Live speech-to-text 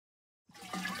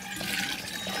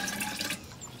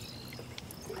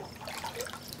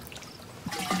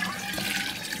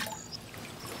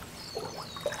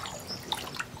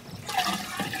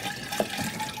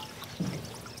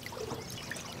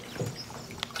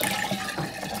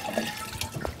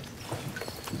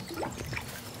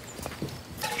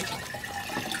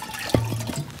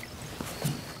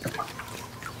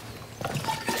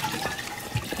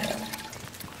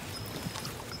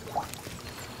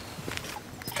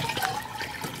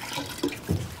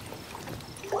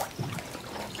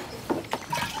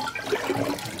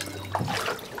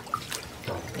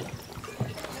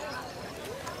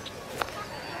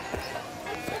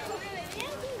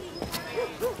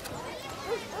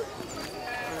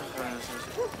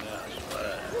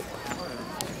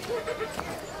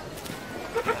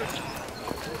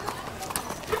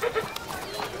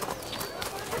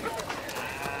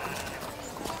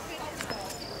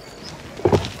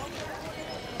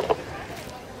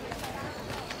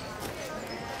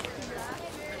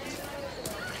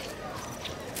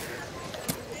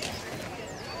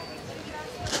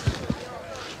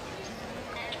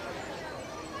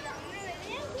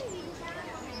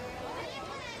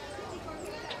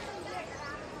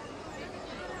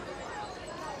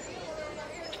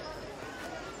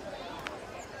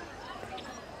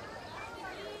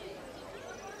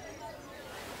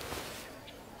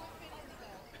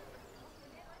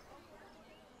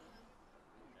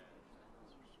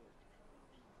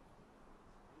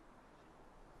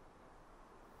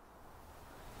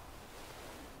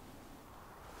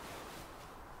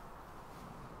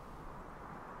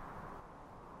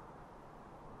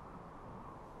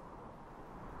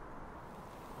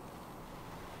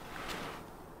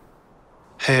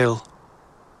Hail,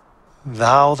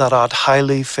 thou that art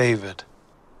highly favored.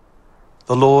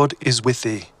 The Lord is with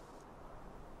thee.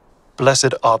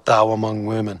 Blessed art thou among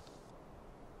women.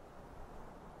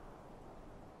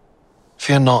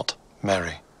 Fear not,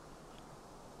 Mary,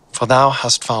 for thou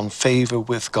hast found favor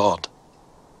with God.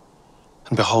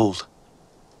 And behold,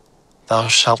 thou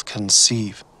shalt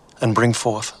conceive and bring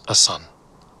forth a son,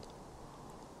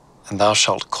 and thou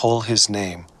shalt call his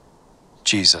name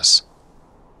Jesus.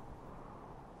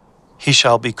 He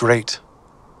shall be great,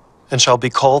 and shall be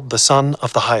called the Son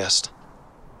of the Highest.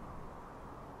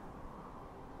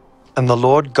 And the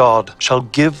Lord God shall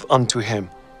give unto him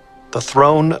the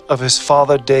throne of his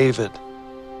father David,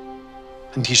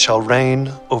 and he shall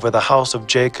reign over the house of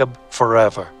Jacob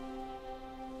forever,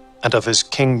 and of his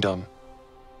kingdom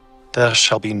there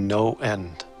shall be no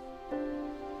end.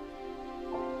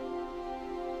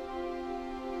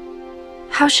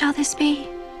 How shall this be,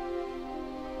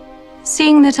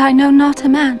 seeing that I know not a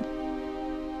man?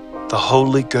 The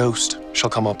Holy Ghost shall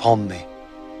come upon thee,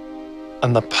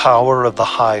 and the power of the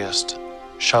Highest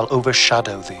shall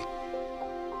overshadow thee.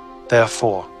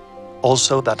 Therefore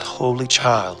also that holy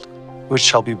child which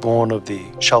shall be born of thee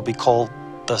shall be called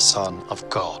the Son of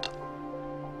God.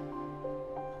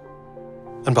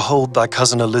 And behold, thy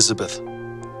cousin Elizabeth,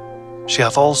 she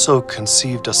hath also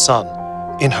conceived a son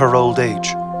in her old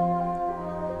age,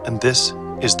 and this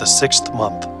is the 6th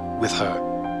month with her,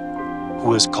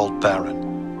 who is called barren.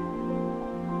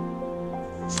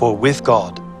 For with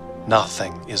God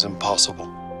nothing is impossible.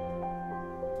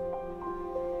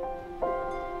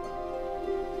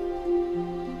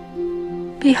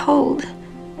 Behold,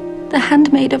 the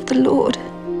handmaid of the Lord.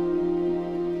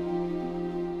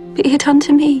 Be it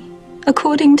unto me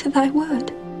according to thy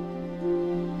word.